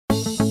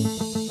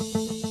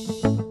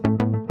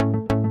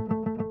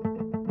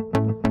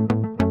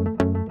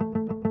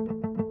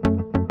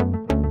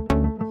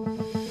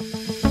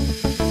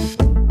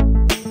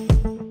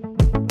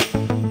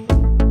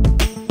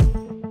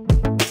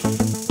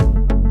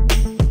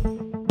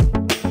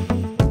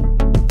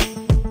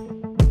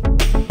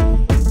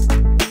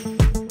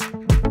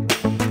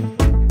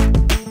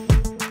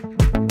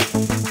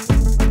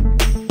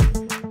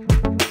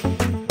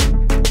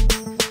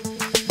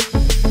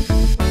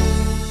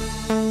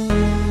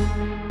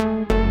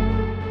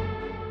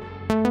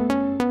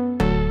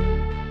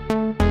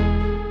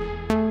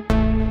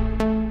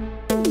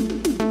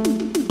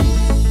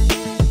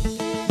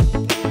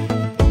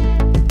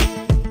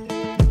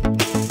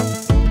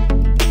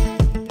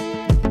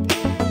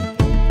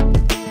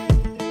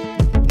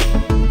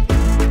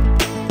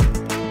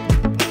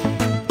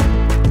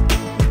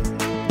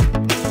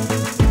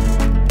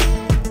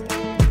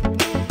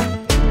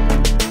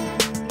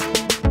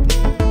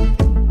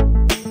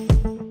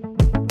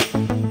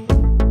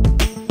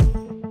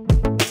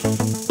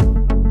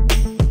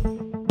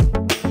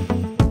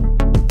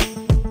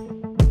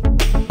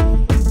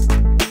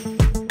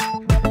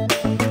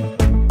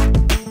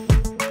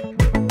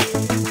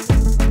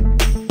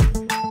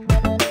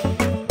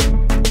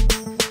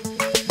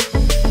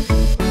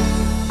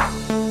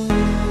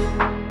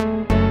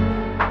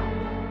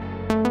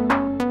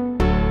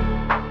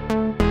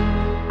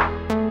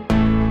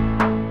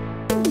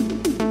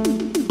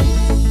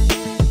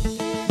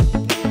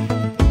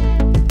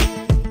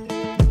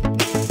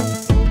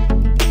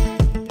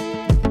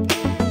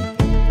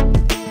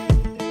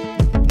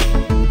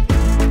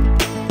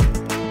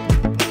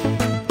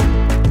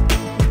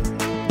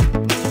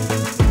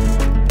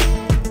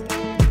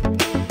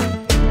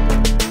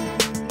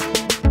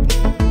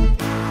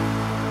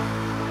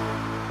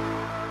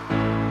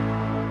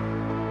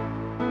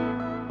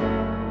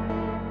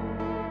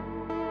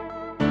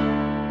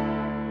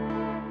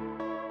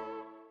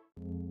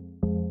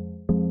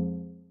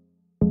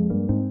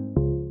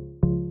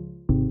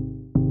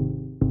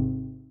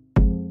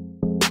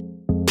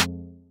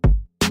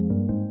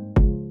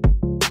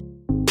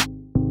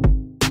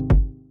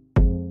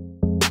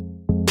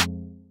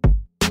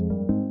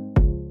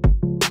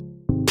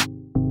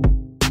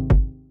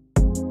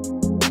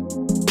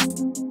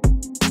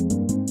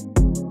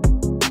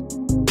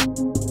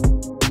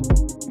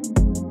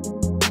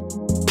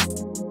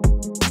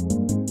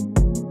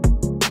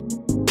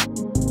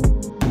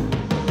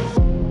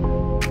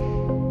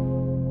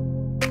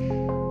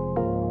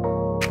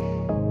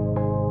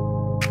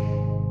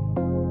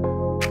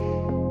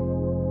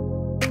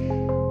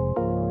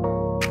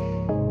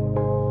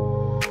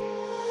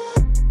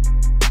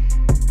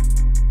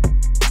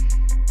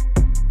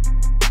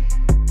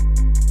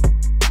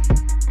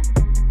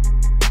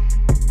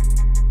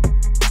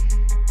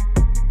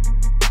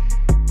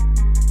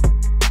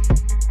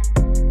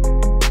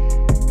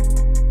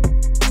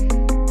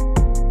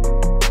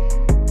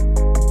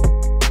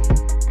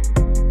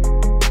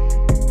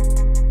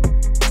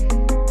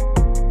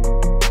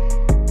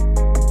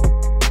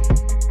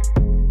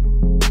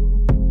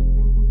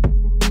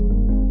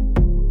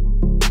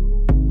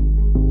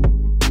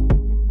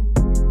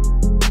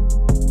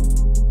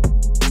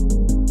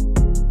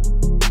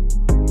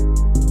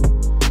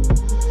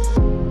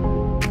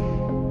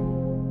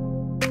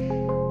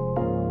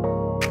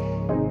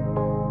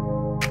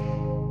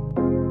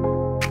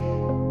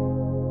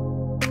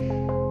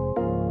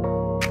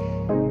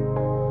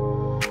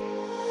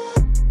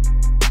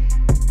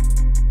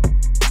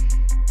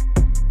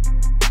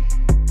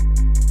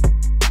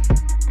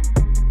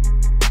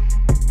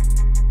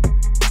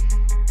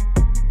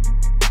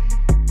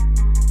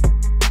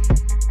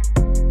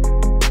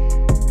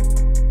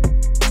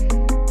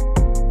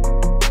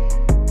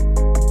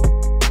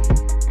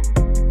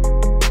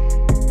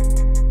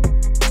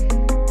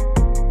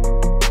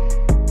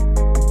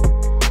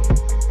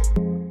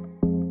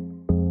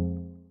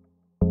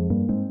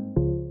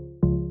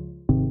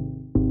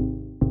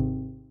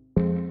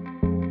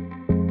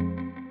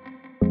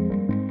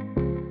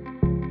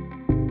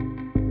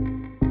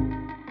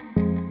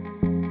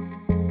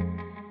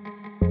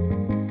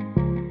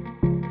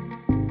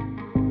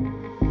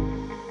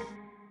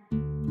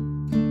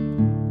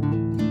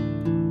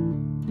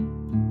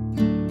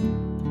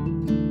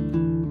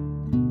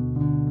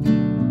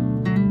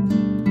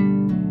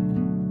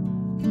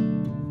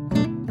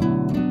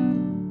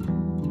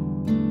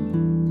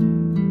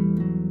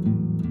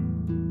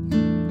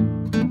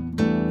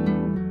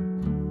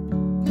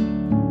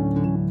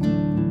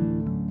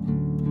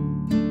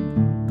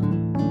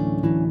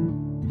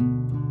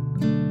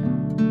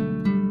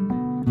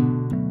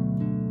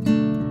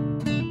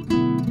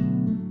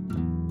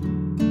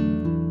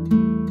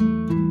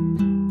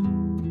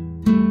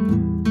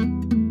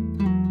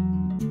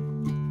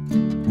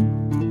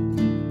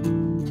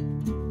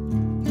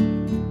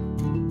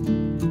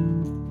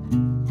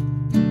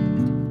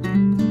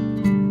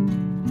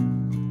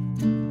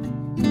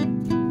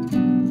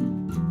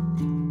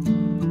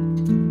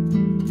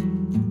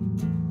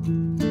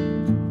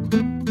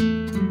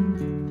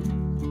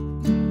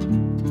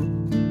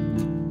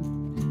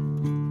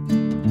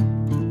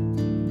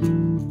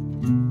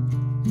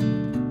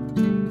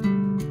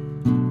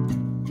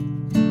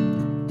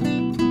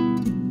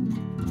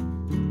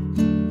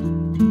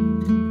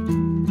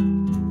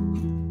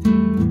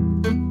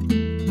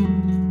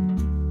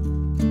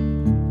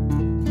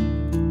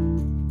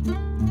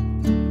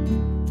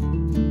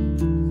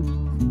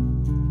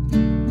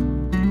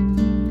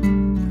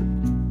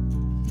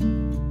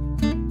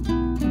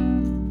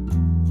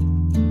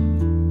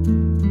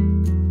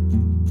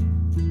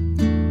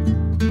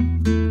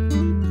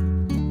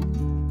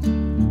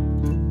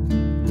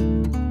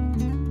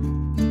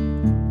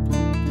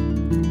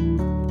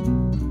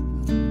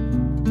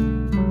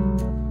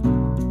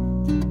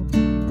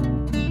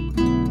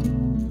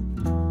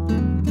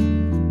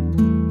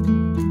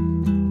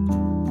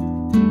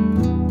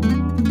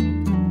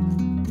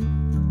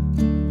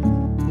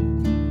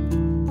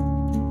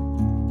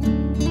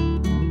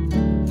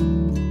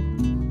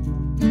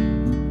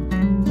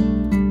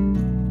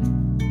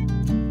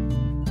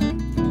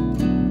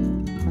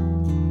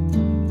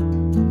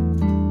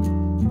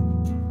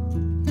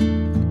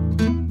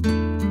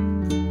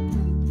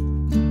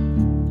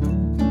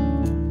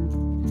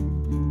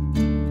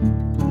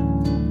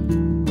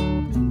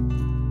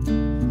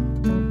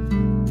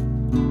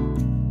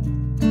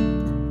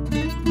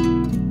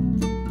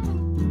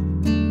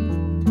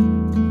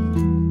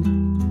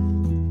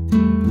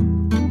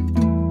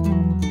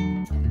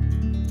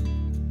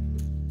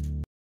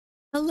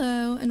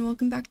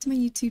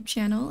YouTube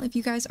channel. If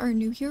you guys are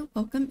new here,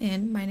 welcome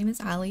in. My name is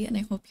Allie and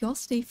I hope you all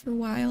stay for a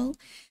while.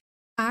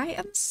 I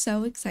am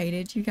so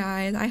excited, you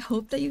guys. I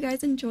hope that you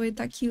guys enjoyed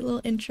that cute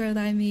little intro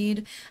that I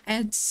made. I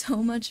had so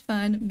much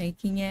fun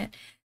making it.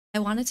 I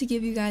wanted to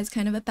give you guys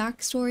kind of a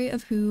backstory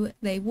of who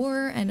they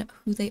were and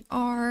who they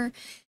are,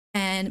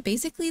 and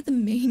basically the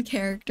main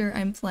character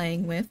I'm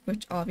playing with,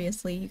 which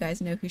obviously you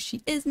guys know who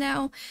she is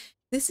now.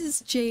 This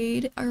is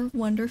Jade, our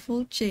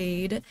wonderful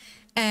Jade,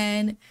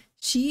 and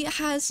she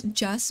has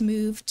just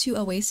moved to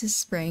Oasis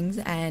Springs,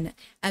 and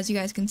as you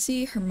guys can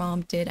see, her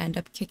mom did end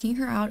up kicking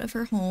her out of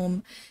her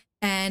home,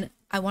 and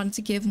I wanted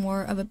to give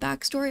more of a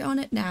backstory on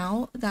it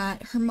now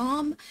that her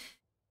mom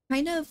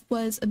kind of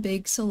was a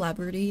big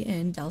celebrity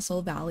in Del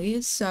Sol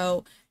Valley,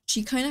 so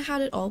she kind of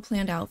had it all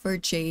planned out for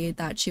Jade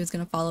that she was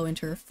going to follow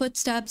into her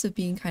footsteps of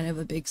being kind of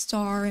a big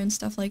star and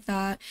stuff like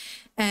that.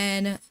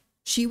 And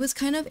she was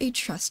kind of a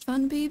trust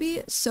fund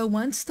baby. So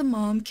once the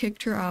mom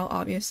kicked her out,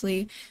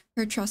 obviously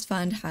her trust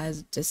fund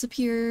has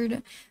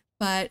disappeared.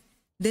 But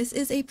this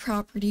is a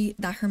property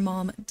that her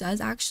mom does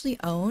actually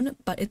own,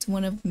 but it's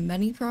one of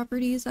many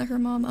properties that her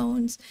mom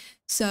owns.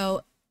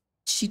 So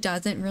she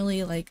doesn't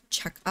really like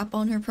check up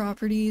on her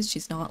properties.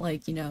 She's not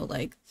like, you know,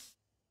 like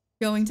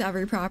going to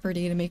every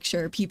property to make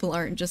sure people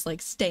aren't just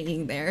like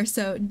staying there.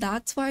 So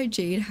that's why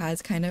Jade has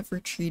kind of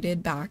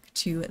retreated back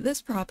to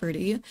this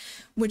property,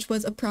 which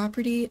was a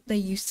property they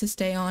used to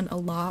stay on a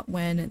lot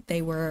when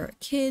they were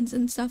kids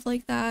and stuff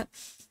like that,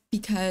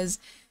 because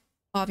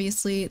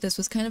obviously this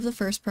was kind of the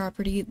first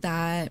property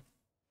that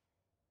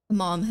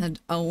mom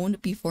had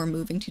owned before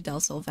moving to Del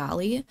Sol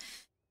Valley.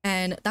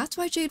 And that's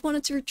why Jade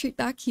wanted to retreat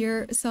back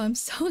here. So I'm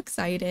so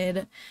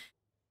excited.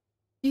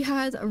 She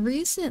has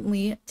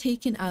recently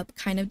taken up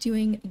kind of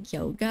doing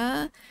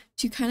yoga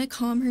to kind of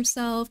calm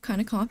herself, kind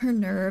of calm her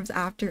nerves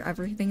after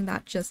everything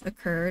that just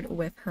occurred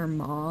with her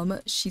mom.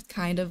 She's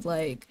kind of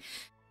like,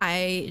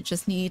 I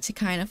just need to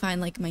kind of find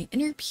like my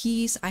inner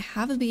peace. I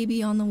have a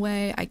baby on the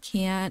way. I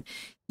can't,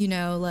 you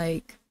know,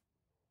 like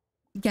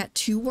get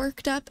too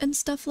worked up and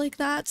stuff like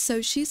that.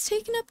 So she's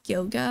taken up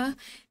yoga,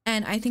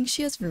 and I think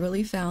she has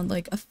really found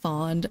like a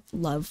fond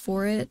love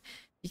for it,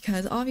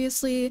 because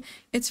obviously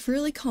it's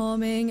really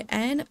calming.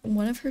 And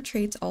one of her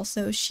traits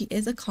also, she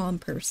is a calm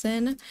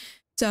person.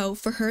 So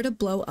for her to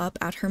blow up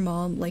at her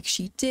mom like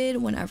she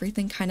did when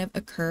everything kind of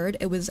occurred,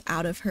 it was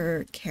out of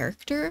her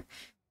character,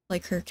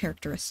 like her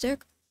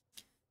characteristic.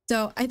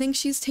 So I think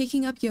she's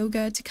taking up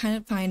yoga to kind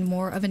of find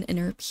more of an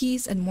inner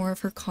peace and more of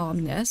her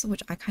calmness,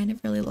 which I kind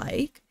of really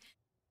like.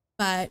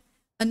 But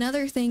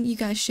another thing you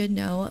guys should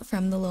know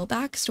from the little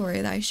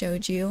backstory that I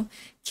showed you,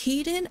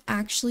 Caden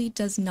actually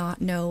does not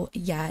know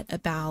yet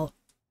about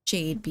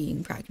Jade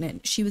being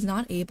pregnant. She was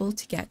not able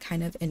to get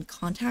kind of in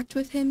contact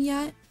with him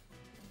yet.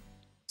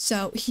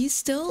 So he's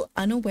still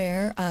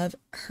unaware of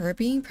her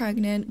being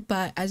pregnant,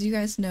 but as you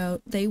guys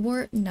know, they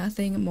were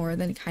nothing more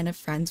than kind of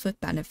friends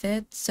with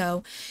benefits.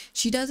 So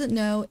she doesn't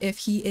know if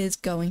he is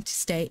going to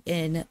stay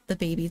in the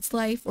baby's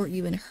life or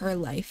even her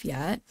life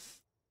yet.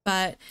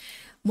 But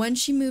when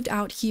she moved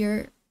out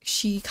here,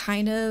 she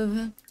kind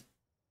of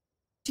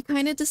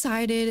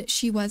decided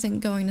she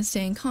wasn't going to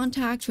stay in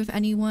contact with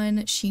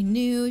anyone she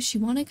knew. She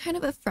wanted kind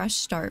of a fresh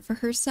start for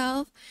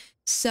herself.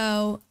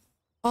 So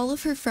all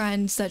of her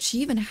friends that she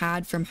even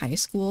had from high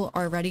school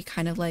already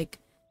kind of like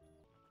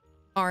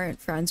aren't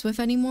friends with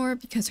anymore,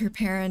 because her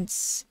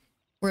parents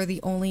were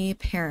the only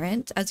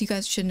parent. As you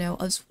guys should know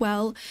as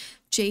well,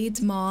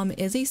 Jade's mom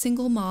is a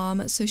single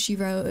mom, so she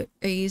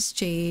raised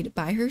Jade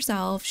by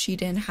herself. She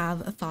didn't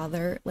have a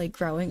father like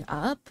growing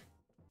up.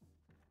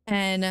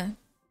 And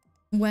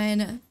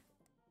when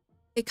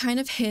it kind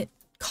of hit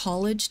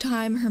college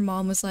time, her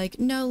mom was like,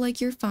 no,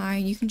 like you're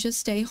fine, you can just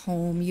stay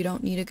home, you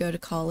don't need to go to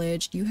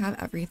college, you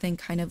have everything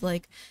kind of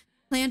like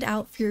planned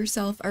out for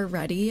yourself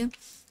already.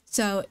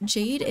 So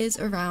Jade is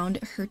around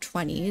her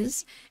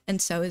 20s,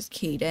 and so is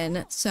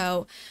Caden.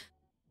 So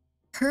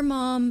her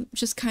mom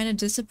just kind of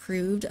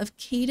disapproved of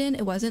Caden.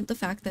 It wasn't the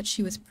fact that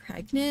she was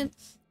pregnant,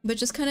 but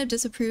just kind of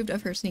disapproved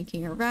of her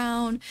sneaking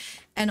around,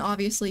 and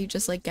obviously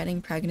just like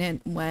getting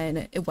pregnant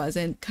when it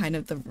wasn't kind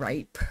of the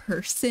right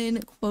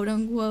person, quote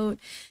unquote,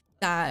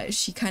 that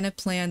she kind of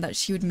planned that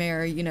she would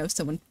marry, you know,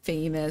 someone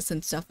famous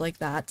and stuff like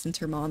that, since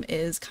her mom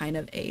is kind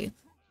of a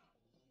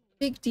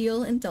big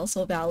deal in Del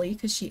Sol Valley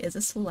because she is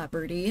a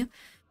celebrity.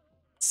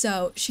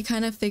 So she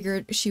kind of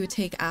figured she would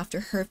take after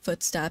her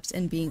footsteps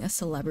in being a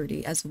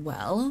celebrity as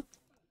well.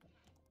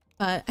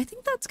 But I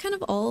think that's kind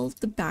of all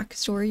the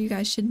backstory you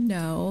guys should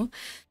know.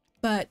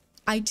 But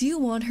I do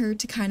want her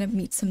to kind of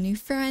meet some new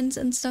friends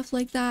and stuff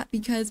like that,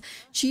 because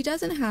she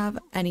doesn't have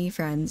any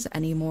friends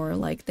anymore.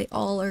 Like they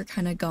all are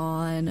kind of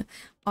gone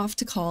off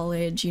to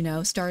college, you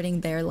know,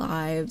 starting their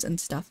lives and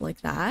stuff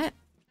like that.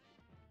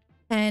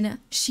 And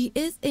she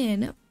is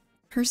in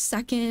her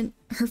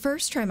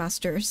first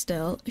trimester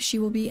still. She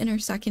will be in her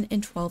second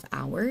in 12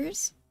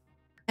 hours.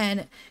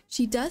 And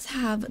she does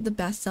have the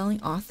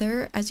best-selling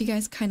author. As you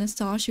guys kind of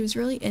saw, she was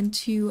really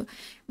into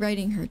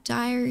writing her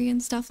diary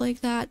and stuff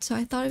like that. So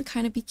I thought it would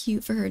kind of be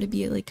cute for her to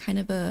be like kind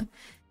of a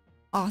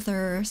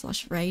author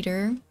slash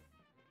writer.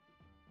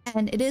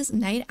 And it is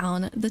night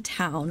on the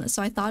town,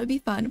 so I thought it'd be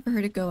fun for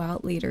her to go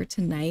out later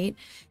tonight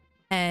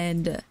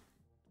and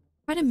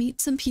try to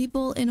meet some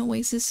people in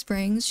Oasis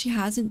Springs. She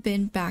hasn't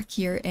been back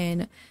here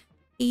in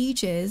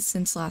ages,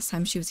 since last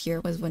time she was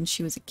here was when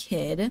she was a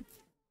kid.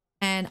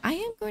 And I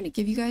am going to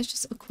give you guys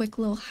just a quick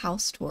little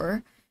house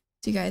tour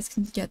so you guys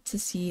can get to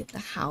see the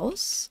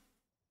house.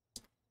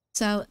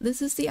 So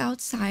this is the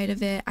outside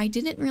of it. I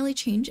didn't really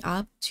change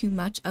up too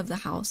much of the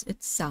house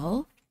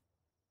itself.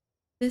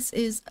 This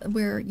is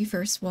where you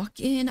first walk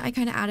in. I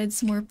kind of added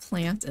some more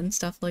plants and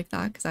stuff like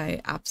that because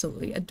I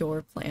absolutely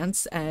adore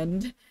plants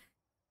and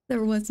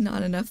there was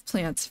not enough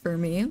plants for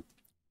me.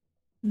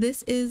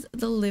 This is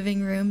the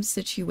living room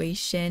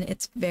situation.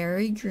 It's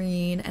very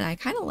green and I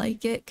kind of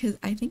like it because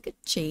I think a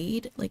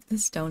jade, like the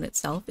stone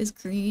itself, is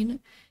green.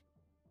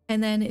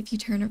 And then if you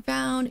turn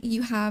around,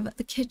 you have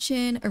the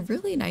kitchen, a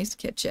really nice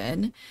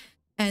kitchen,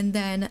 and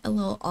then a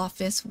little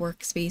office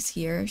workspace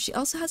here. She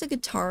also has a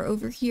guitar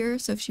over here,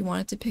 so if she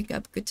wanted to pick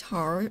up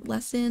guitar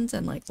lessons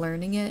and like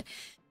learning it,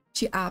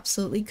 she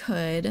absolutely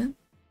could.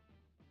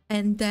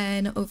 And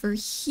then over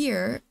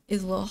here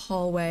is a little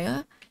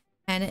hallway,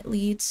 and it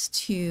leads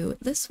to,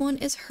 this one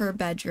is her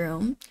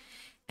bedroom.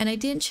 And I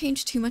didn't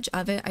change too much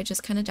of it. I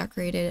just kind of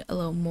decorated a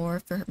little more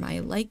for my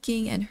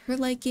liking and her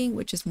liking,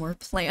 which is more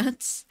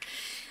plants.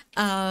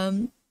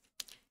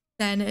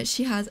 Then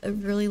she has a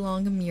really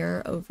long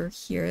mirror over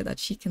here that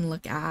she can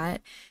look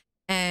at.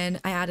 And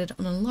I added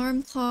an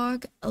alarm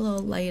clock, a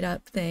little light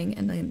up thing,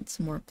 and then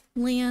some more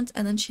plants.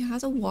 And then she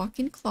has a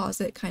walk-in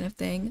closet kind of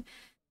thing.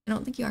 I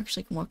don't think you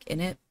actually can walk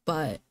in it,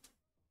 but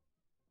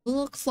a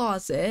little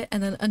closet,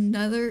 and then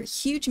another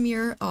huge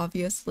mirror,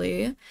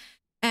 obviously.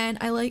 And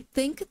I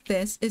think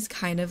this is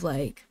kind of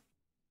like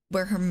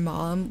where her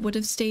mom would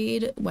have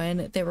stayed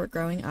when they were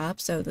growing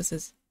up. So this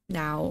is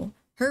now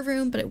her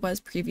room, but it was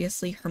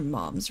previously her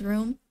mom's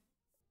room.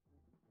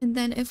 And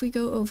then if we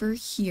go over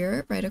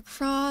here, right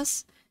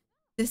across,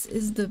 this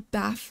is the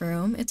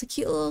bathroom. It's a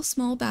cute little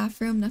small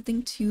bathroom,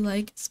 nothing too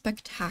like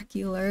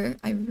spectacular.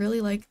 I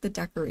really like the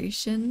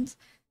decorations.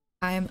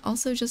 I am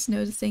also just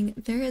noticing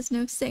there is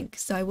no sink,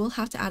 so I will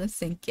have to add a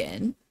sink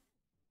in.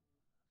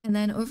 And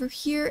then over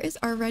here is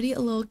already a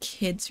little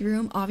kids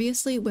room.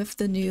 Obviously with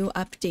the new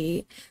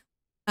update,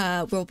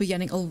 we'll be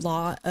getting a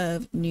lot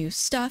of new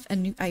stuff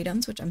and new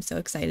items, which I'm so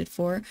excited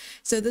for.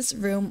 So this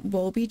room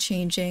will be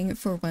changing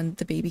for when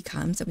the baby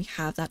comes and we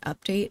have that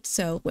update.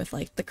 So with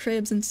like the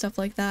cribs and stuff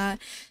like that.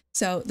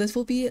 So this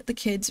will be the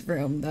kids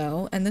room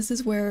though. And this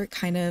is where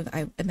kind of,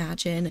 I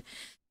imagine,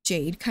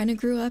 Jade kind of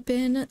grew up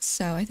in.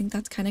 So I think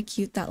that's kind of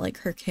cute that like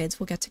her kids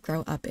will get to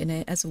grow up in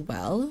it as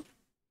well.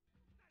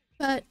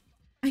 But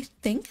I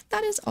think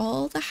that is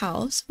all the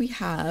house we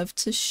have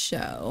to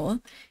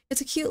show.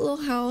 It's a cute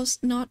little house,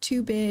 not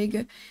too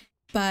big,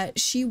 but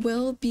she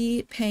will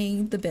be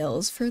paying the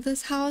bills for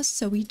this house,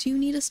 so we do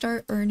need to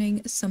start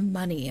earning some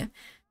money.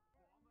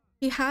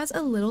 She has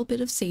a little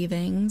bit of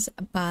savings,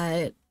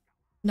 but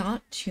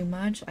not too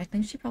much. I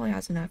think she probably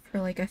has enough for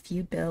like a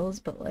few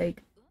bills, but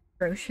like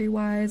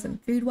grocery-wise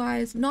and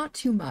food-wise, not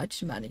too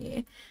much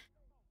money.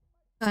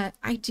 But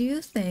I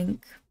do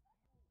think,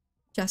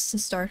 just to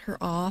start her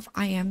off,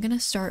 I am gonna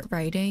start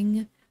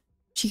writing.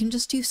 She can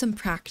just do some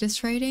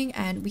practice writing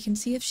and we can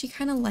see if she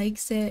kind of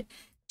likes it.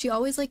 She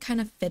always like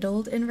kind of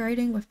fiddled in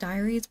writing with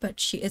diaries, but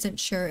she isn't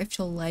sure if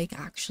she'll like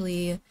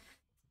actually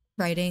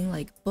writing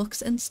like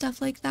books and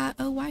stuff like that.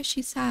 Oh, why is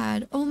she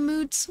sad? Oh,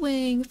 mood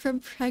swing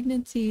from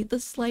pregnancy. The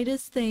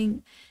slightest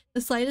thing,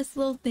 the slightest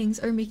little things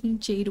are making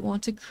Jade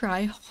want to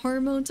cry.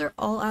 Hormones are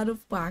all out of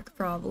whack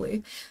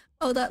probably.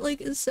 Oh, that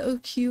like is so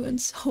cute and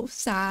so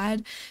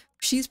sad.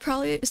 She's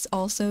probably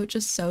also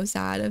just so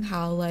sad of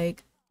how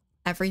like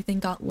everything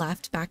got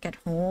left back at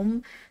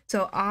home.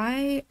 So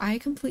I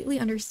completely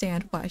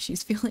understand why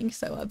she's feeling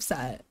so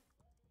upset.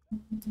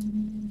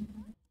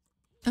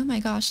 Oh my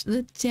gosh,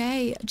 the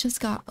day just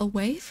got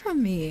away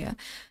from me.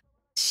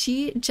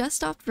 She just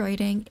stopped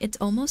writing. It's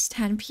almost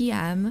 10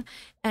 p.m.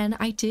 and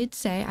I did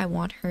say I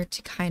want her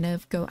to kind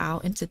of go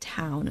out into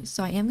town.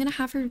 So I am gonna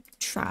have her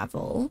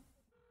travel.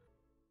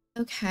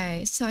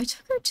 Okay, so I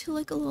took her to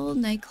like a little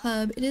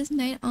nightclub. It is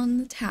night on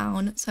the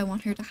town, so I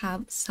want her to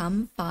have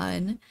some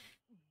fun.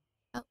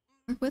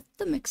 We're with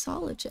the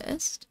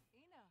mixologist.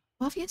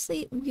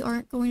 Obviously, we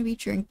aren't going to be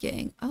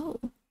drinking. Oh,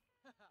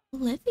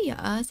 Olivia,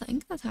 I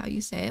think that's how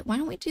you say it. Why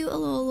don't we do a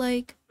little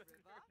like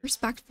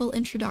respectful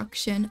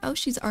introduction? Oh,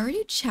 she's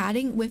already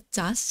chatting with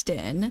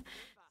Dustin.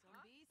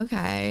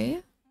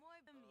 Okay.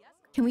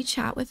 Can we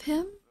chat with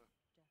him?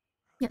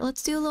 Yeah,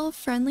 let's do a little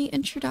friendly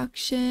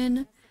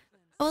introduction.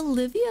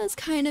 Olivia is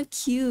kind of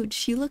cute.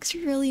 She looks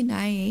really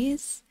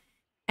nice.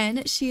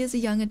 And she is a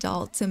young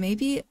adult, so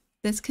maybe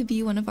this could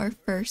be one of our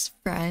first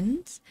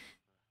friends.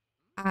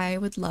 I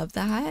would love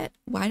that.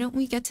 Why don't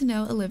we get to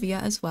know Olivia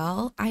as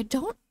well? I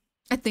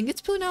think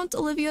it's pronounced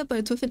Olivia, but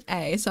it's with an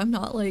A, so I'm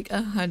not like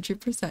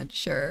 100%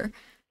 sure.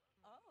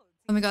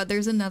 Oh my god,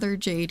 there's another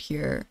Jade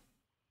here.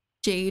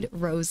 Jade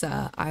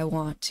Rosa. I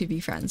want to be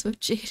friends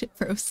with Jade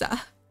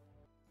Rosa.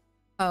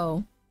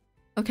 Oh.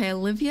 Okay,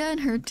 Olivia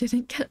and her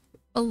didn't get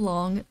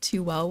along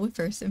too well with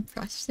first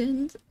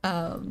impressions.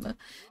 I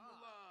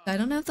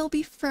don't know if they'll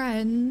be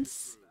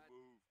friends.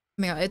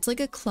 Oh my god, it's like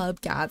a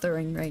club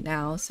gathering right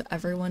now, so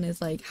everyone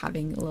is like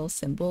having a little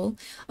symbol.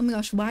 Oh my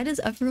gosh, why does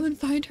everyone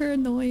find her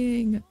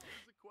annoying?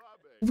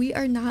 We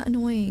are not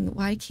annoying.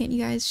 Why can't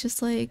you guys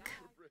just like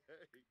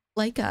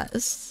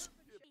us?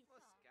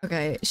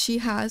 Okay, she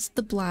has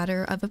the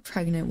bladder of a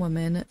pregnant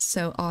woman,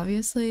 so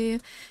obviously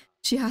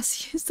she has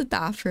to use the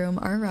bathroom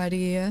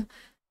already.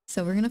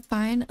 So we're gonna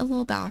find a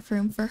little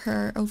bathroom for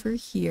her over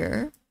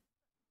here.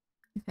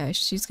 Okay,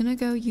 she's gonna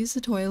go use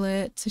the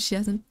toilet so she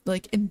doesn't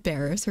like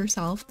embarrass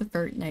herself the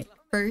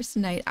first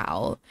night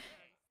out.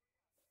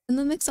 And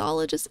the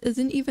mixologist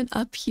isn't even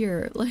up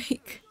here.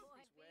 Like,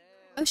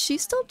 oh,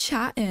 she's still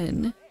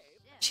chatting.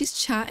 She's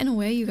chatting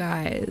away, you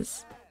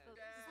guys.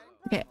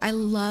 Okay, I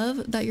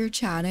love that you're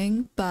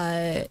chatting,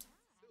 but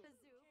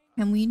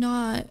can we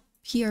not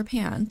pee our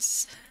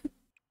pants?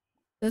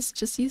 Let's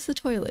just use the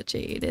toilet,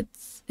 Jade.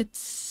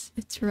 It's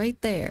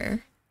right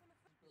there.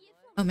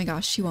 Oh my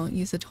gosh, she won't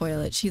use the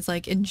toilet. She's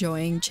like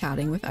enjoying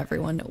chatting with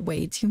everyone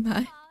way too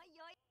much.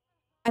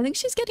 I think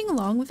she's getting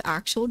along with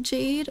actual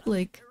Jade,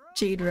 like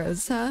Jade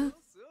Rosa.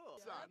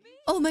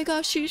 Oh my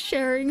gosh, she's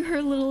sharing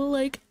her little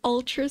like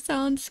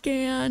ultrasound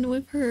scan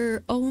with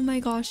her. Oh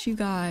my gosh, you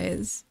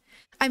guys.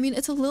 I mean,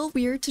 it's a little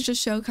weird to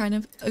just show kind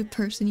of a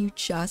person you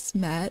just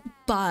met,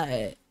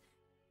 but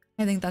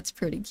I think that's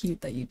pretty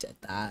cute that you did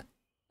that.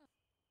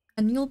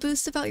 And you'll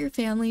boost about your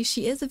family.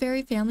 She is a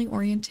very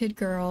family-oriented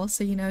girl,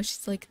 so you know,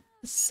 she's like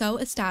so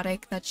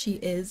ecstatic that she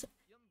is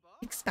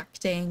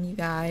expecting you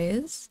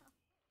guys.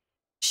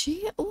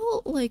 She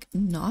will like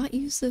not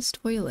use this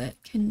toilet.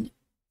 Can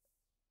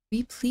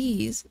we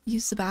please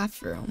use the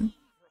bathroom?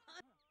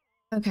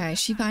 Okay,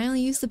 she finally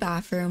used the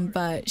bathroom,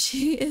 but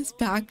she is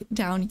back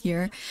down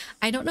here.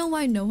 I don't know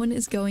why no one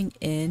is going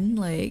in.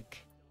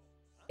 Like,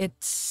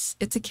 it's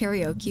a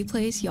karaoke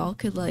place. Y'all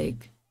could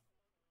like,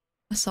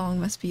 a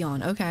song must be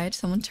on. Okay,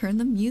 someone turn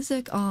the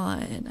music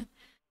on.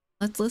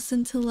 Let's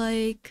listen to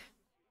like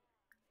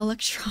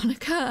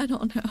electronica. I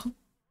don't know.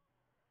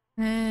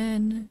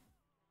 And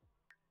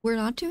we're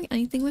not doing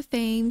anything with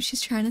Fame.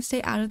 She's trying to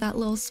stay out of that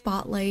little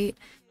spotlight.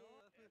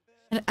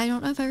 And I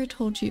don't know if I ever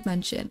told you,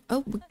 mention.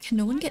 Oh, can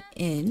no one get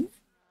in?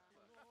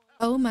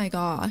 Oh my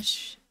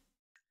gosh.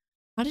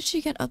 How did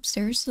she get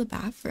upstairs to the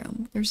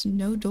bathroom? There's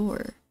no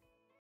door.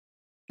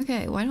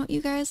 Okay, why don't you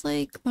guys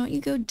like, why don't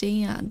you go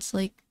dance?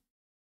 Like,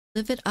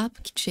 live it up,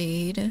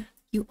 Jade.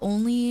 You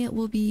only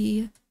will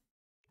be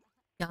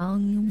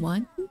young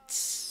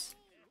once.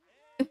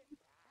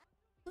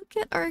 Look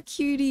at our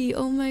cutie.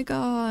 Oh my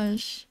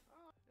gosh.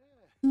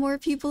 More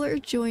people are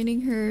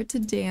joining her to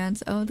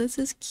dance. Oh, this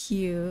is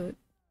cute.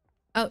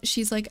 Oh,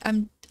 she's like,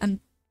 I'm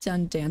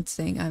done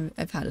dancing.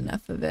 I've had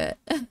enough of it.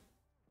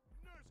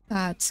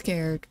 That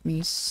scared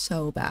me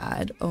so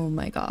bad. Oh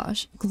my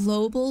gosh.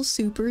 Global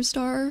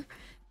superstar?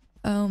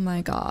 Oh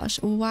my gosh.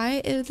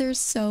 Why are there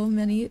so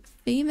many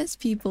famous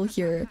people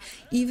here?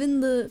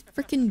 Even the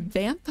freaking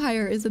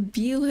vampire is a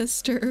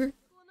B-lister.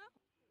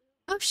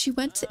 Oh, she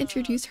went to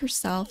introduce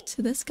herself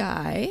to this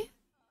guy.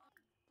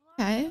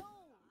 Okay.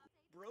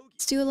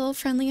 Let's do a little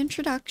friendly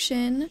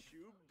introduction.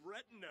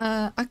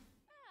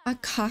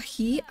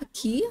 Aki?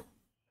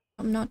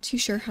 I'm not too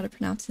sure how to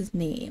pronounce his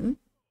name.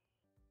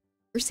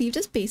 Perceived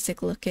as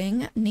basic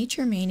looking,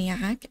 nature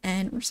maniac,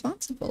 and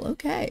responsible.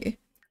 Okay.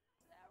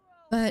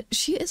 But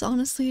she is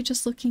honestly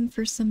just looking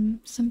for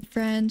some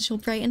friends. She'll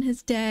brighten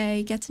his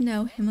day, get to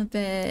know him a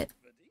bit.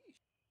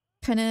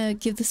 Kind of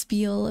give the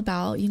spiel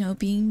about, you know,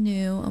 being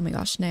new. Oh my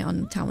gosh, night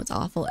on the town was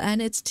awful.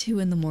 And it's 2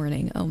 in the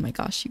morning. Oh my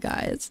gosh, you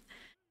guys.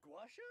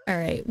 All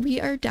right, we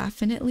are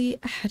definitely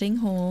heading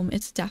home.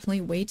 It's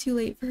definitely way too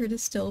late for her to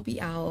still be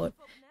out.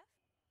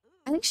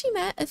 I think she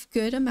met a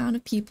good amount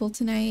of people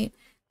tonight.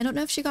 I don't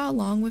know if she got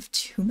along with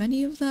too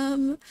many of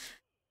them,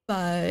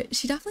 but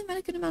she definitely met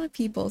a good amount of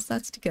people, so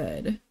that's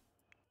good.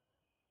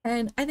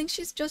 And I think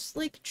she's just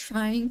like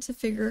trying to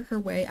figure her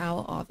way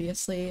out,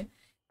 obviously,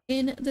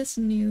 in this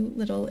new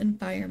little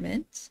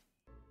environment.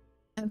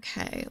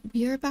 Okay,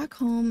 we are back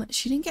home.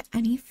 She didn't get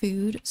any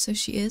food, so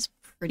she is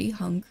pretty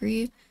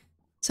hungry.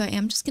 So I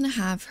am just gonna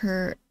have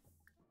her,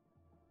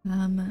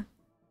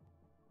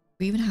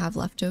 we even have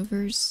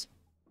leftovers.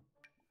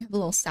 We have a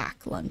little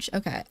sack lunch.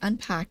 Okay,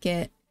 unpack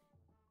it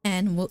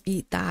and we'll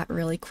eat that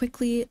really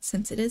quickly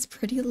since it is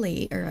pretty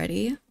late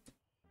already.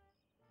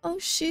 Oh,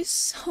 she's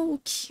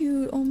so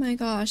cute. Oh my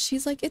gosh.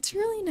 She's like, it's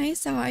really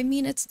nice out. I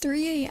mean, it's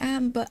 3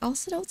 a.m., but I'll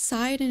sit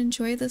outside and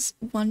enjoy this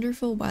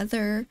wonderful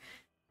weather.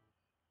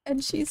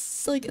 And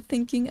she's like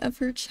thinking of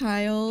her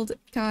child.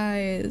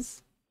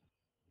 Guys,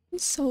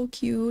 so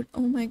cute.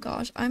 Oh my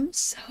gosh, I'm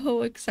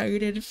so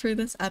excited for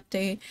this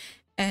update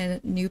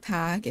and new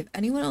pack. If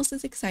anyone else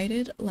is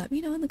excited, let me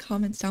know in the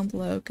comments down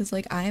below, because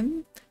like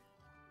I'm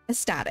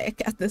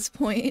ecstatic at this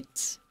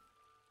point.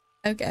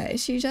 Okay,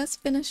 she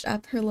just finished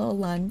up her little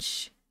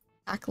lunch,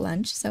 pack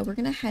lunch, so we're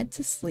gonna head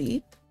to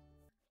sleep,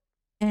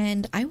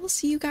 and I will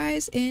see you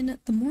guys in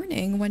the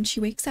morning when she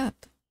wakes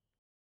up.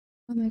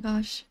 Oh my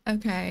gosh.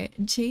 Okay.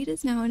 Jade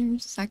is now in her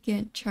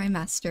second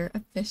trimester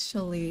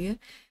officially.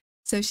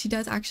 So she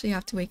does actually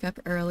have to wake up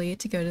early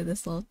to go to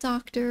this little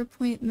doctor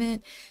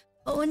appointment.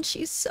 Oh, and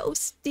she's so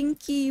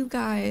stinky, you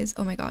guys.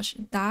 Oh my gosh.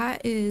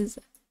 That is,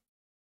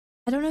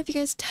 I don't know if you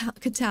guys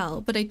could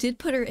tell, but I did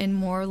put her in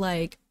more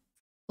like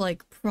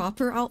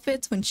proper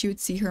outfits when she would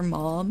see her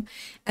mom.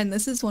 And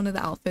this is one of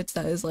the outfits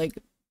that is like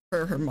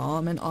for her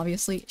mom. And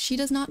obviously she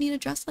does not need to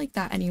dress like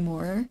that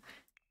anymore.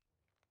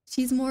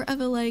 She's more of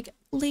a like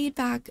laid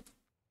back,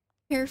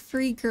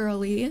 carefree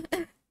girly.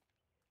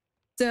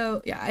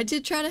 So yeah, I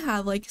did try to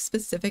have like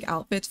specific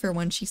outfits for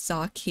when she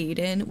saw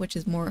Kaden, which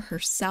is more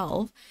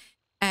herself.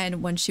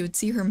 And when she would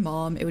see her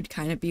mom, it would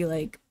kind of be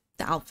like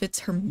the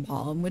outfits her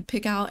mom would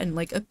pick out and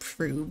like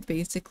approve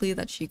basically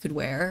that she could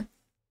wear.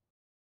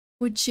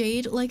 Would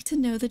Jade like to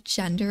know the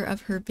gender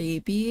of her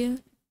baby?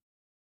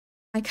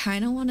 I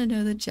kind of want to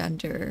know the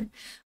gender,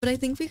 but I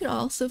think we could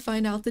also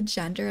find out the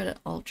gender at an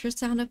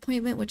ultrasound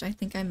appointment, which I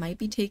think I might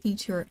be taking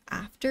to her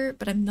after,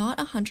 but I'm not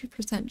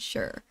 100%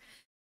 sure.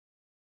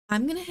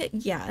 I'm gonna hit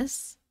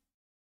yes,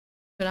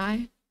 but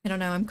I don't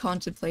know, I'm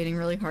contemplating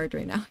really hard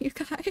right now, you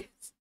guys.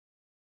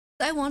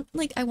 I want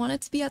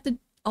it to be at the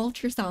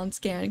ultrasound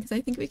scan because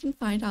I think we can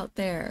find out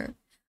there.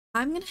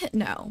 I'm gonna hit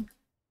no.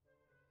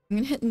 I'm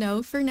gonna hit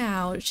no for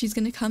now. She's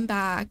gonna come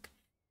back.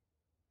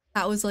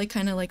 That was like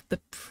kind of like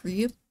the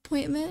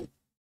pre-appointment.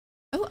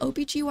 Oh,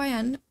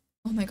 OBGYN.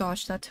 Oh my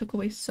gosh, that took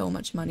away so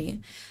much money.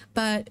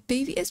 But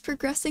baby is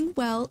progressing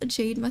well.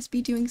 Jade must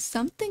be doing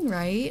something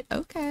right.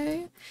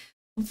 Okay.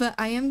 But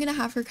I am gonna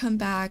have her come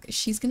back.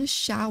 She's gonna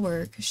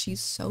shower because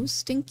she's so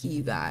stinky,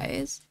 you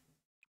guys.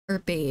 Or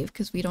bathe,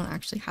 because we don't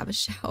actually have a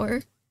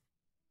shower.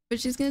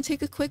 But she's gonna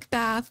take a quick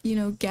bath, you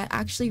know, get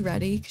actually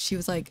ready. Because she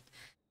was like,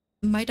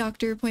 my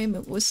doctor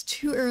appointment was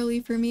too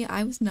early for me.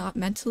 I was not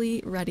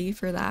mentally ready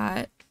for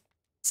that.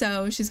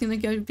 So she's gonna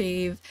go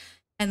bathe,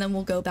 and then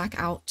we'll go back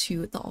out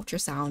to the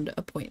ultrasound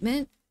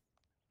appointment.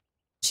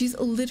 She's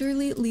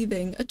literally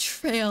leaving a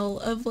trail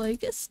of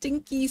like a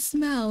stinky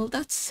smell.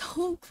 That's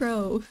so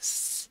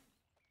gross.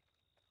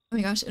 Oh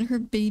my gosh, and her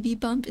baby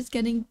bump is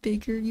getting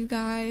bigger, you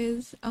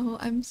guys. Oh,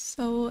 I'm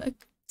so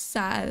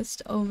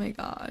obsessed. Oh my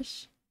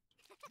gosh.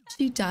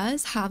 She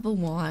does have a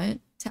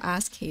want to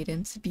ask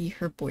Kaden to be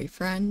her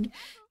boyfriend,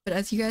 but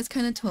as you guys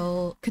kind of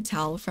could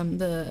tell from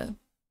the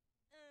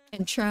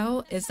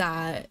intro, is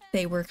that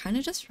they were kind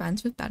of just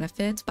friends with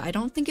benefits, but I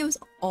don't think it was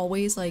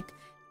always like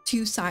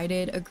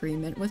two-sided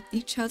agreement with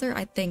each other.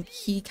 I think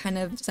he kind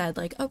of said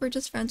like, oh, we're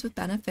just friends with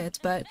benefits,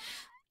 but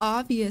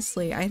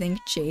obviously I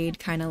think Jade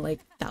kind of like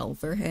fell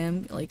for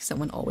him, like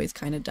someone always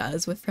kind of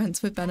does with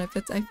friends with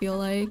benefits, I feel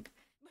like.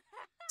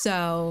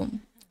 So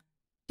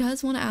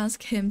does want to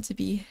ask him to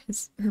be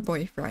her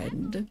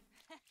boyfriend,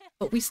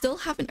 but we still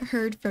haven't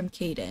heard from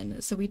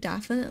Kaden, so we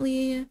don't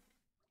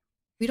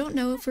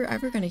know if we're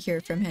ever going to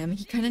hear from him.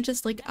 He kind of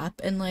just like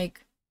up and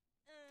like,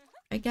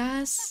 I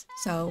guess,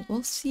 so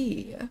we'll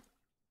see.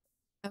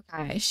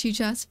 Okay, she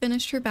just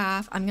finished her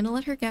bath. I'm gonna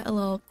let her get a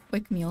little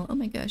quick meal. Oh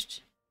my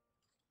gosh,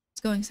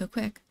 it's going so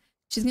quick.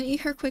 She's gonna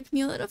eat her quick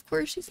meal, and of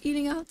course she's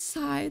eating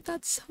outside.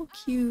 That's so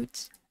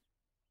cute.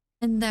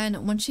 And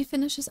then once she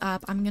finishes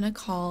up,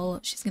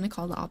 she's gonna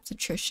call the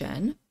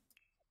obstetrician.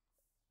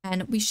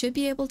 And we should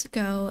be able to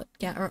go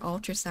get our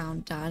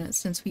ultrasound done.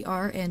 Since we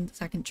are in the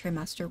second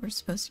trimester, we're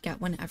supposed to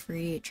get one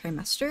every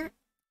trimester.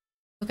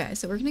 Okay,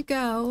 so we're gonna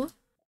go.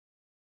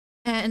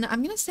 And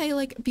I'm gonna say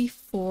like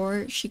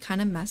before she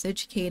kind of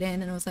messaged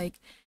Kaden and was like,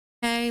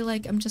 hey,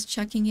 like I'm just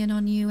checking in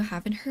on you.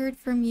 Haven't heard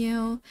from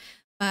you,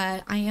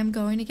 but I am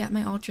going to get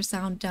my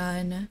ultrasound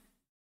done.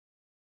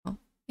 Oh,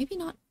 maybe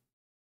not.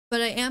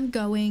 But I am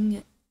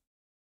going.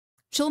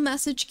 She'll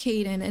message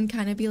Kaden and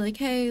kind of be like,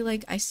 hey,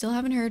 like I still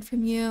haven't heard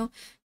from you.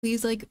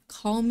 Please like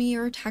call me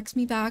or text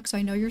me back so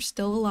I know you're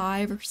still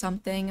alive or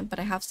something, but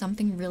I have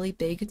something really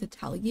big to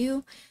tell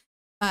you.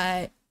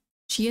 But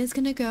she is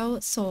gonna go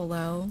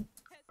solo.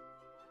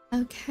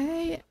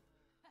 Okay.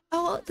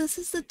 Oh, this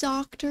is the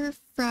doctor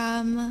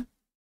from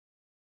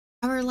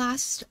our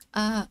last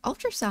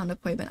ultrasound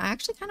appointment. I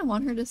actually kind of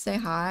want her to say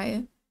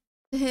hi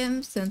to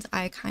him since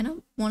I kind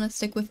of want to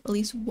stick with at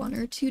least one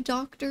or two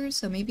doctors.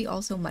 So maybe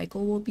also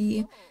Michael will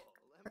be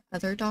our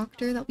other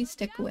doctor that we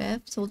stick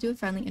with. So we'll do a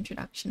friendly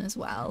introduction as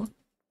well.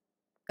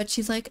 But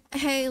she's like,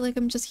 hey, like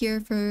I'm just here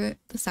for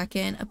the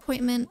second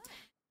appointment.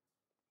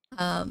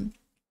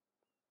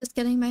 Just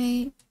getting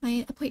my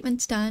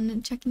appointments done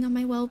and checking on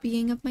my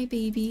well-being of my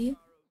baby.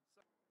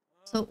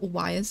 So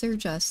why is there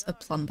just a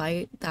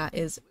plumbite that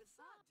is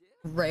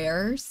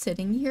rare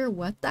sitting here?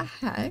 What the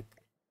heck?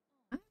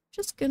 I'm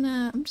just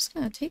gonna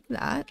take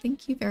that.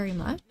 Thank you very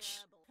much.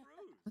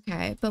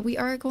 Okay, but we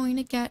are going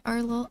to get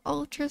our little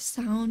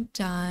ultrasound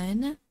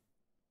done.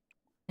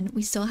 And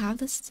we still have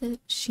the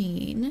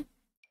Sheen.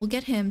 We'll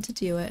get him to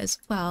do it as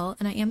well.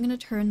 And I am gonna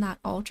turn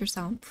that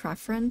ultrasound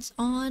preference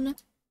on.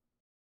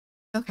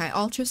 Okay,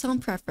 ultrasound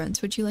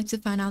preference. Would you like to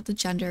find out the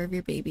gender of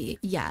your baby?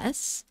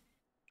 Yes.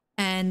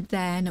 And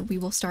then we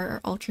will start our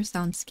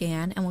ultrasound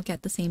scan and we'll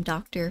get the same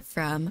doctor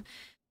from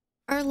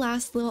our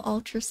last little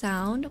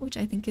ultrasound, which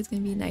I think is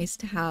going to be nice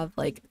to have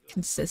like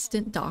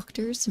consistent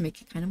doctors to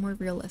make it kind of more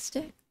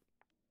realistic.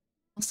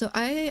 Also,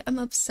 I am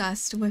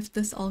obsessed with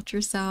this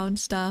ultrasound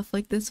stuff.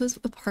 Like, this was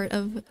a part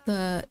of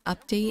the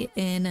update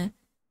in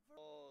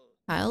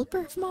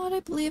childbirth mod, I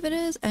believe it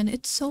is, and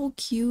it's so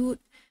cute.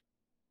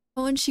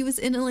 Oh, and she was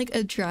in like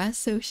a dress,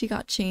 so she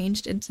got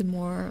changed into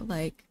more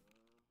like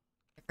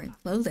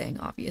different clothing,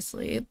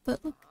 obviously.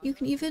 But look, you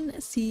can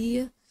even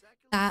see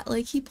that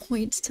like he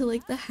points to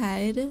like the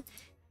head.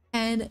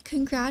 And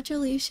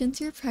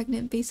congratulations, you're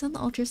pregnant. Based on the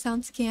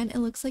ultrasound scan, it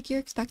looks like you're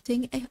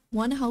expecting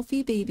one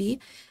healthy baby.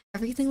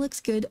 Everything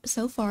looks good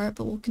so far,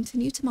 but we'll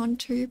continue to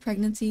monitor your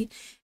pregnancy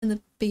and the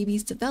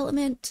baby's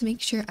development to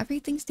make sure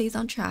everything stays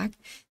on track.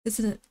 This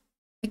is an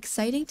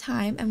exciting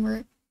time, and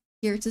we're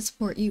here to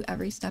support you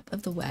every step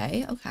of the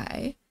way.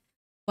 Okay.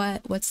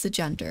 What's the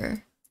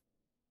gender?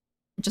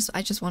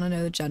 I just want to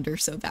know the gender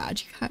so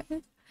bad, you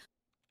guys.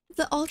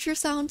 The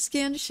ultrasound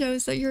scan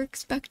shows that you're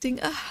expecting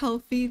a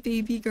healthy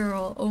baby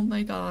girl. Oh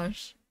my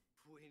gosh.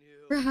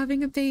 We're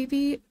having a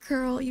baby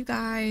girl, you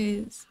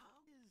guys.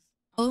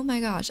 Oh my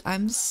gosh,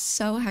 I'm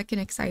so heckin'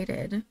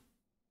 excited.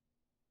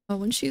 Oh,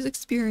 when she's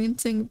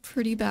experiencing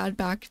pretty bad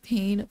back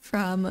pain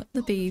from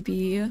the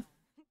baby.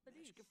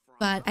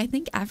 But I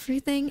think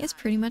everything is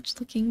pretty much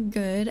looking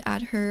good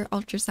at her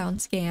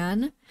ultrasound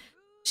scan.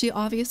 She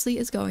obviously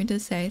is going to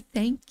say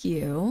thank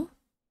you.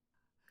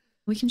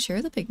 We can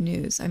share the big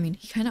news. I mean,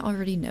 he kind of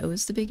already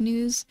knows the big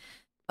news,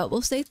 but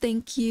we'll say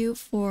thank you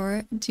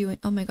for doing—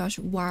 oh my gosh,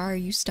 why are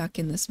you stuck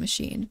in this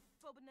machine?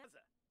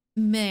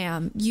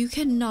 Ma'am, you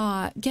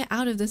cannot get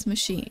out of this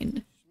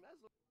machine.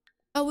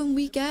 Oh, and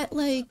we get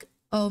like—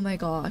 oh my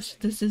gosh,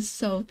 this is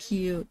so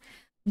cute.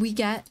 We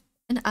get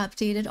an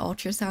updated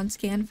ultrasound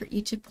scan for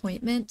each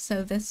appointment.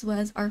 So this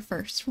was our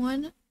first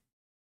one.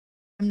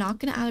 I'm not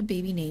gonna add a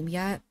baby name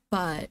yet,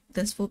 but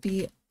this will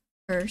be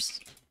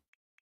first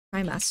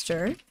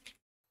trimester.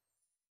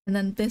 And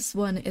then this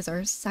one is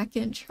our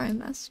second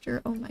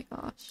trimester. Oh my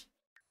gosh.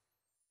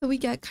 So we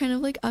get kind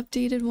of like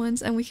updated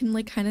ones, and we can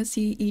like kind of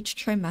see each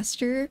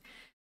trimester.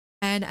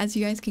 And as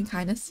you guys can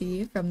kind of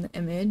see from the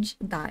image,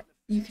 that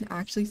you can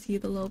actually see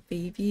the little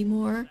baby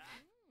more.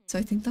 So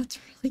I think that's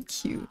really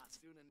cute.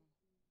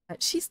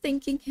 But she's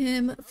thanking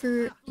him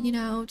for, you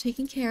know,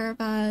 taking care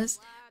of us,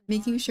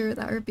 making sure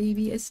that our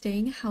baby is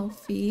staying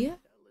healthy.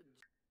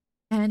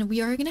 And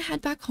we are gonna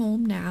head back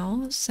home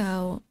now,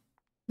 so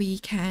we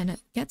can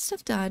get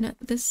stuff done.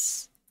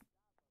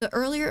 The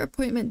earlier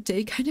appointment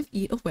did kind of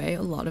eat away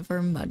a lot of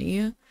our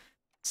money,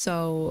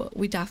 so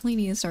we definitely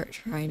need to start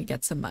trying to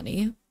get some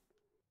money.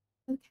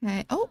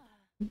 Okay. Oh,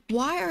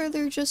 why are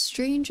there just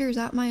strangers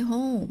at my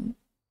home?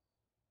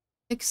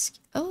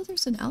 Oh,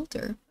 there's an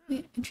elder.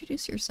 Wait,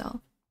 introduce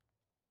yourself.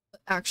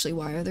 Actually,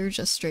 why are there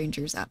just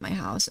strangers at my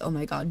house? Oh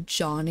my god,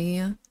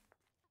 Johnny.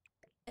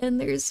 And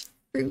there's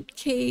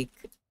fruitcake.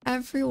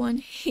 Everyone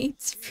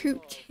hates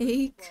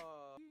fruitcake.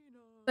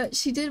 But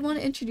she did want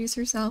to introduce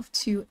herself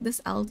to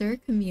this elder,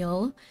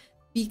 Camille,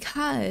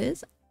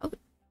 because— oh,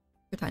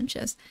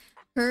 pretentious.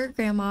 Her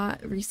grandma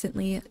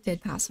recently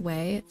did pass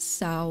away,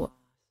 so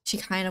she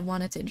kind of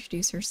wanted to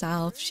introduce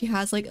herself. She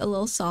has like a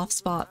little soft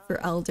spot for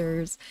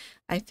elders,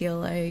 I feel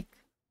like.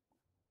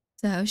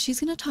 So she's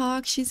gonna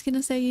talk. She's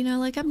gonna say, you know,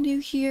 like, I'm new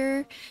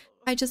here.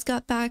 I just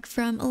got back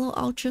from a little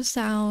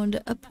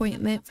ultrasound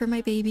appointment for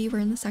my baby. We're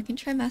in the second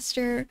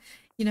trimester.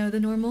 You know,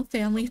 the normal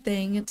family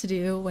thing to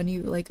do when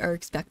you like are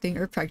expecting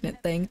or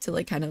pregnant thing, to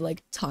like kind of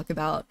like talk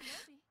about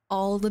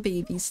all the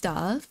baby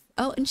stuff.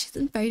 Oh, and she's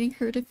inviting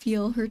her to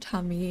feel her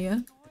tummy.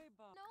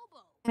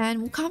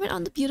 And we'll comment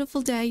on the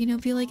beautiful day, you know,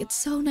 be like, it's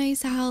so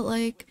nice out.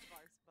 Like,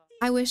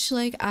 I wish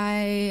like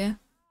I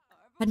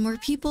had more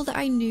people that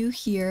I knew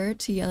here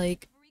to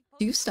like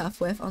do stuff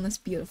with on this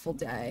beautiful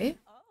day.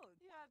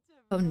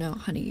 Oh no,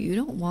 honey, you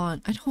don't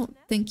want— I don't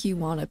think you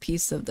want a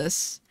piece of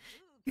this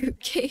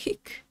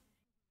fruitcake.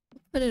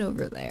 Put it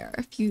over there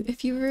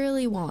if you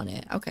really want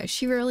it. Okay,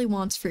 she really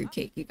wants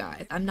fruitcake, you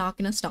guys. I'm not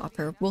gonna stop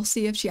her. We'll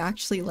see if she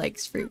actually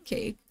likes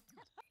fruitcake.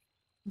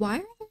 Why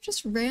are there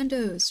just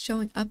randos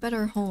showing up at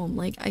our home?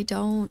 Like, I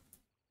don't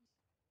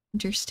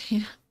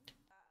understand.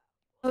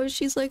 Oh,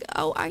 she's like,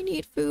 oh, I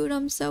need food.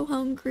 I'm so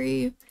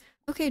hungry.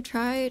 Okay,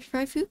 try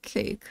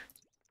fruitcake.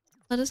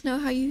 Let us know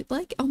how you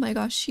like— oh my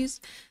gosh, she's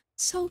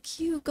so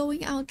cute,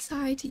 going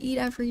outside to eat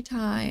every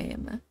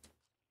time.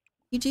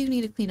 You do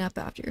need to clean up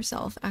after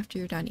yourself after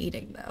you're done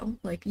eating, though.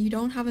 Like, you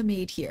don't have a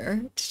maid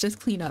here to just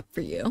clean up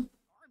for you.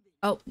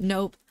 Oh,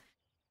 nope.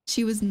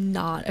 She was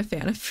not a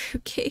fan of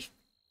fruitcake.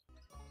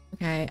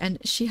 Okay, and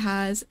she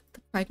has the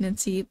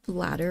pregnancy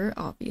bladder,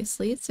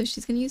 obviously, so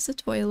she's gonna use the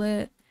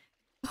toilet.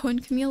 Oh,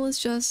 and Camille is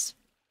just—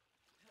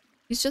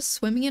 she's just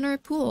swimming in our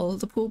pool.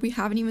 The pool we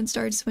haven't even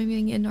started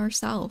swimming in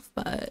ourselves,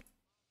 but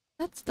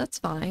that's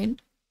fine.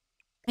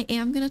 I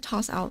am gonna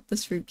toss out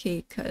this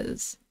fruitcake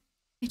because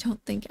I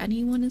don't think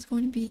anyone is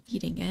going to be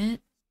eating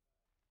it.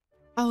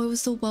 Oh, it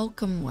was the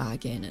welcome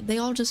wagon. They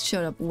all just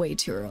showed up way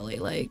too early.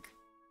 Like,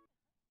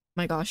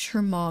 my gosh,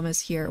 her mom is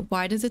here.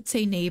 Why does it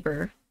say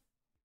neighbor?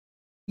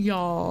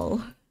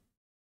 Y'all.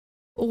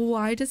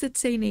 Why does it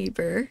say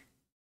neighbor?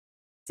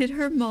 Did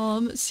her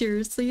mom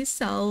seriously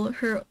sell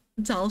her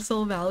Del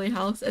Valley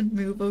house and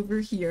move over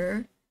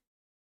here?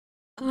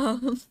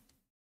 Um,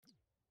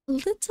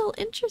 little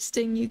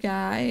interesting, you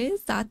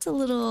guys. That's a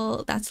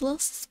little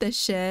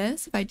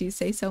suspicious, if I do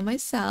say so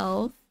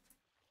myself.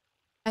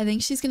 I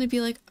think she's gonna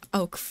be like,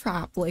 oh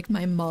crap, like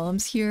my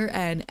mom's here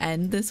and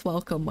end this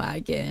welcome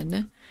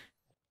wagon.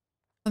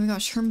 Oh my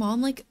gosh, her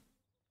mom like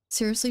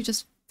seriously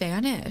just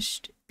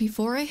vanished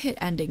before I hit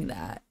ending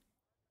that.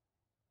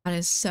 That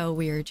is so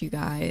weird, you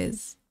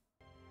guys.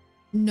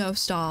 No,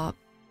 stop.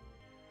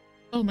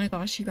 Oh my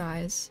gosh, you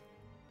guys.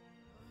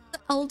 The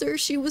elder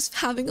she was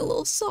having a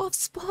little soft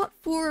spot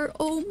for.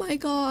 Oh my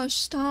gosh,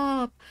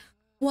 stop.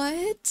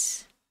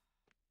 What?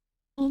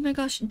 Oh my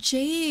gosh,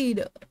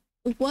 Jade.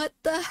 What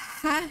the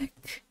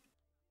heck?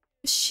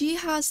 She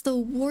has the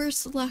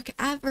worst luck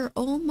ever.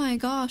 Oh my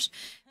gosh.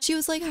 She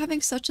was like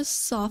having such a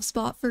soft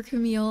spot for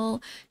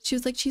Camille. She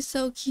was like, she's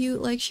so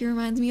cute. Like, she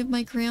reminds me of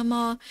my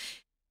grandma.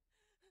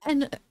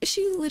 And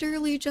she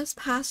literally just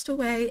passed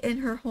away in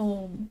her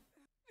home.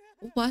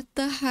 What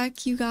the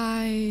heck, you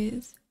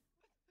guys?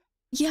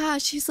 Yeah,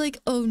 she's like,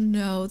 oh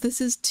no,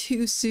 this is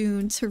too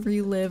soon to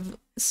relive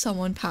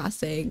someone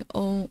passing.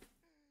 Oh,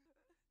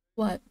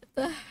 what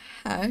the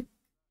heck?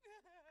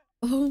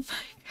 Oh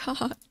my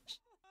gosh.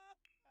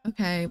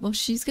 Okay, well,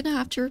 she's gonna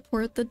have to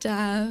report the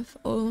death.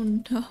 Oh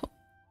no.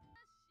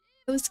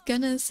 I was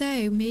gonna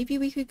say, maybe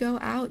we could go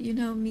out, you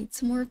know, meet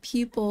some more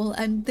people,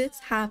 and this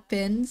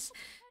happens.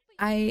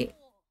 I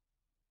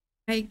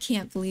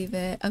can't believe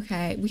it.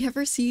 Okay, we have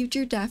received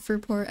your death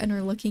report and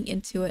are looking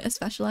into it. A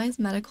specialized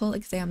medical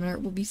examiner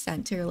will be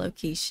sent to your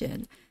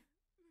location.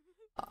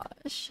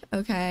 Gosh.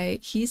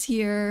 Okay, he's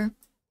here.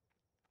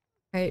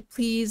 All right,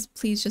 please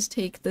just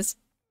take this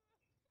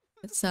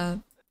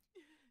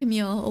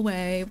Camille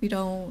away. We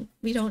don't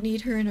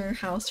need her in our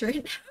house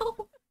right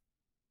now.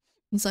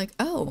 He's like,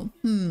 oh,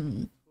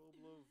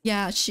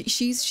 yeah,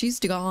 she's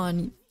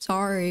gone.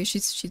 Sorry,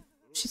 she's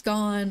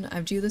gone. I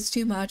do this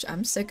too much.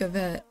 I'm sick of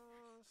it.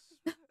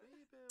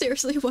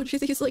 Seriously, what are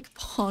these like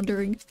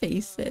pondering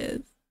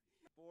faces?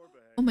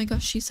 Oh my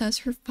gosh, she says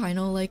her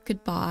final like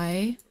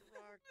goodbye.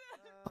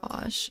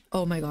 Gosh,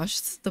 oh my gosh,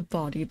 it's the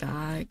body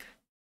bag.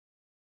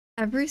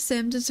 Every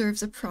sim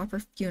deserves a proper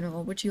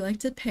funeral. Would you like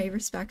to pay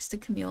respects to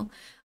Camille?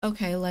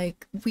 Okay,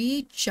 like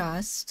we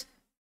just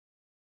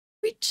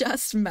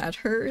met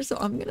her, so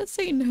I'm gonna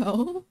say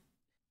no.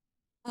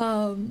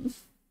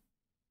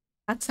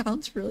 That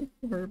sounds really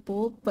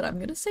horrible, but I'm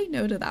gonna say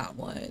no to that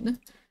one.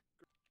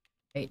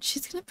 Right,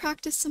 she's gonna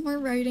practice some more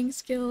writing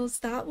skills.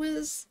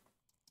 It's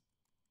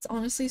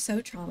honestly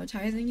so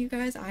traumatizing, you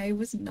guys. I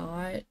was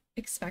not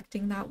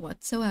expecting that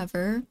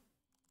whatsoever.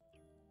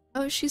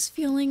 Oh, she's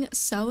feeling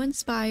so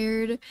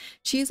inspired.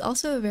 She's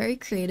also a very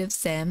creative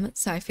sim,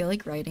 so I feel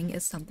like writing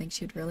is something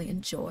she would really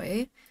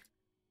enjoy.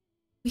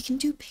 We can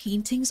do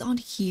paintings on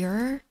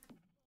here.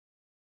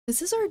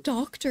 This is our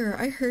doctor.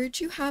 I heard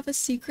you have a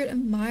secret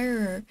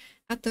admirer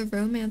at the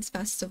romance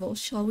festival.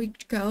 Shall we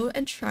go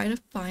and try to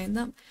find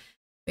them?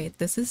 Wait,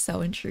 this is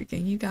so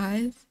intriguing, you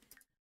guys.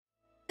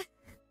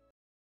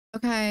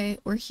 Okay,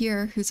 we're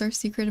here. Who's our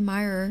secret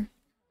admirer?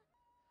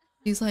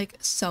 She's like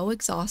so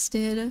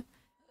exhausted,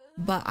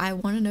 but I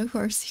want to know who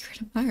our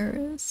secret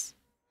admirer is.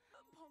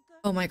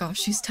 Oh my gosh,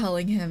 she's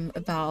telling him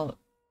about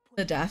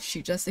the death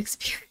she just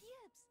experienced.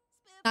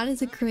 That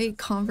is a great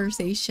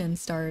conversation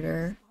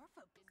starter.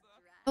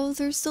 Oh,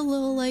 there's the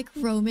little like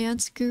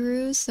romance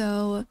guru,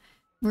 so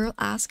we'll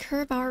ask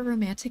her about her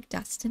romantic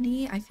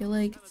destiny. I feel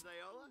like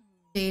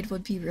Jade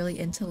would be really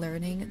into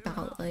learning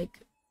about like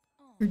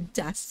her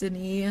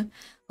destiny,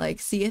 like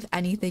see if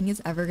anything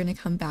is ever gonna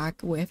come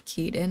back with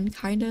Kaden,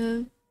 kind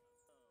of.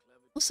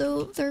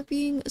 Also, they're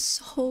being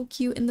so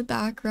cute in the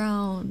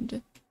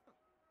background.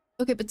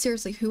 Okay, but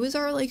seriously, who is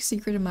our like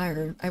secret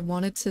admirer? I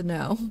wanted to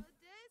know.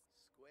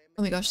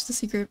 Oh my gosh,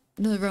 the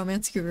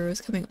romance guru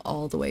is coming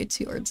all the way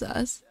towards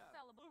us.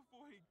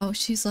 Oh,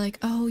 she's like,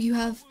 oh, you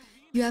have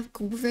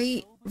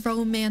great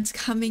romance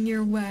coming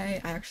your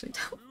way. I actually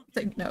don't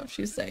think no,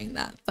 she's saying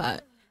that,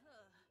 but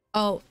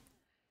oh,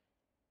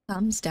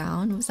 thumbs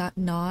down. Was that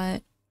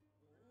not?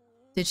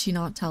 Did she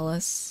not tell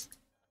us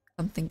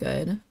something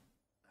good?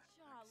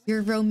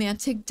 Your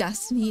romantic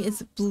destiny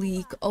is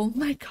bleak. Oh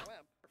my god.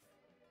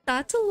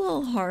 That's a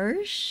little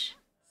harsh.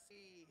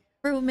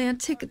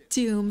 Romantic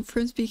doom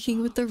from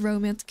speaking with the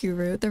romance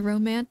guru. The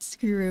romance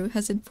guru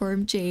has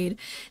informed Jade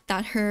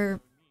that her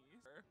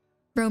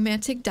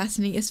romantic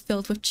destiny is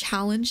filled with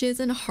challenges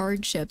and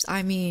hardships.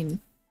 I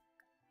mean,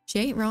 she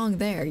ain't wrong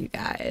there, you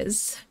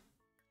guys.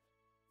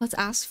 Let's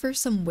ask for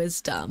some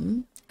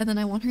wisdom. And then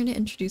I want her to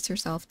introduce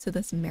herself to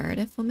this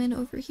Meredith woman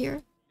over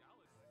here.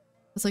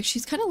 I was like,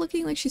 she's kind of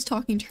looking like she's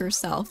talking to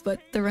herself, but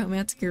the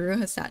romance guru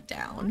has sat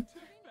down.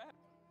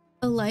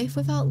 A life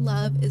without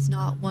love is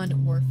not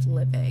one worth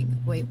living.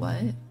 Wait,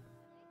 what?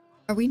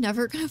 Are we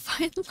never gonna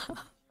find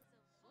love?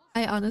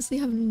 I honestly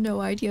have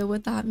no idea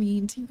what that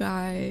means, you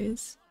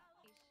guys.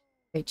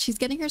 Right, she's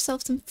getting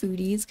herself some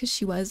foodies because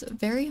she was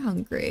very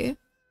hungry.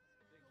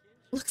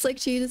 Looks like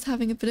Jade is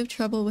having a bit of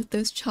trouble with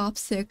those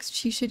chopsticks.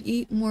 She should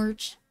eat more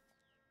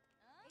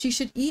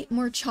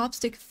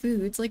chopstick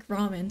foods like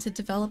ramen to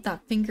develop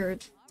that finger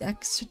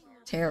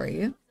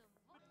dexterity.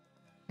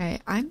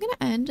 Okay, I'm gonna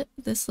end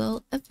this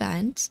little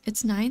event.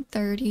 It's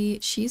 9:30.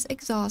 She's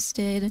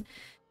exhausted,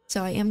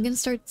 so I am gonna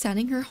start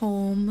sending her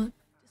home.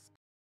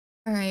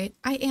 All right,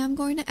 I am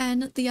going to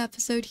end the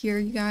episode here,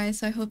 you guys.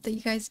 So I hope that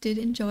you guys did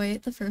enjoy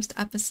the first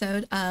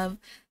episode of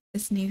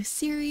this new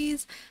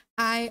series.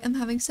 I am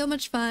having so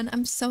much fun.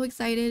 I'm so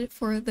excited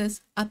for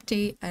this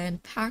update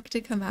and pack to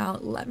come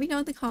out. Let me know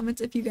in the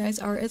comments if you guys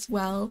are as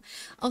well.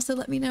 Also,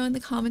 let me know in the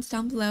comments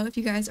down below if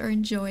you guys are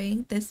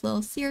enjoying this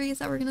little series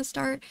that we're going to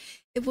start.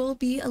 It will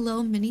be a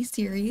little mini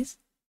series.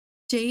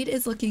 Jade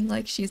is looking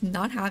like she's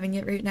not having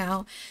it right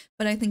now,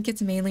 but I think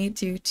it's mainly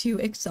due to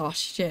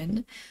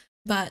exhaustion.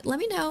 But let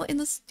me know in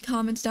the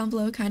comments down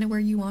below kind of where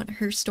you want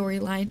her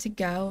storyline to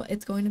go.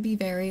 It's going to be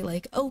very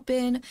like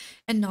open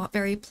and not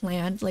very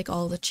planned like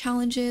all the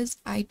challenges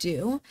I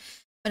do.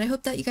 But I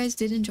hope that you guys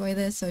did enjoy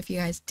this. So if you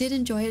guys did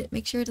enjoy it,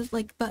 make sure to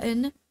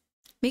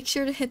make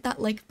sure to hit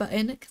that like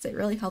button because it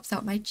really helps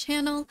out my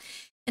channel.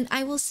 And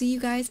I will see you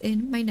guys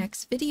in my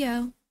next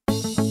video.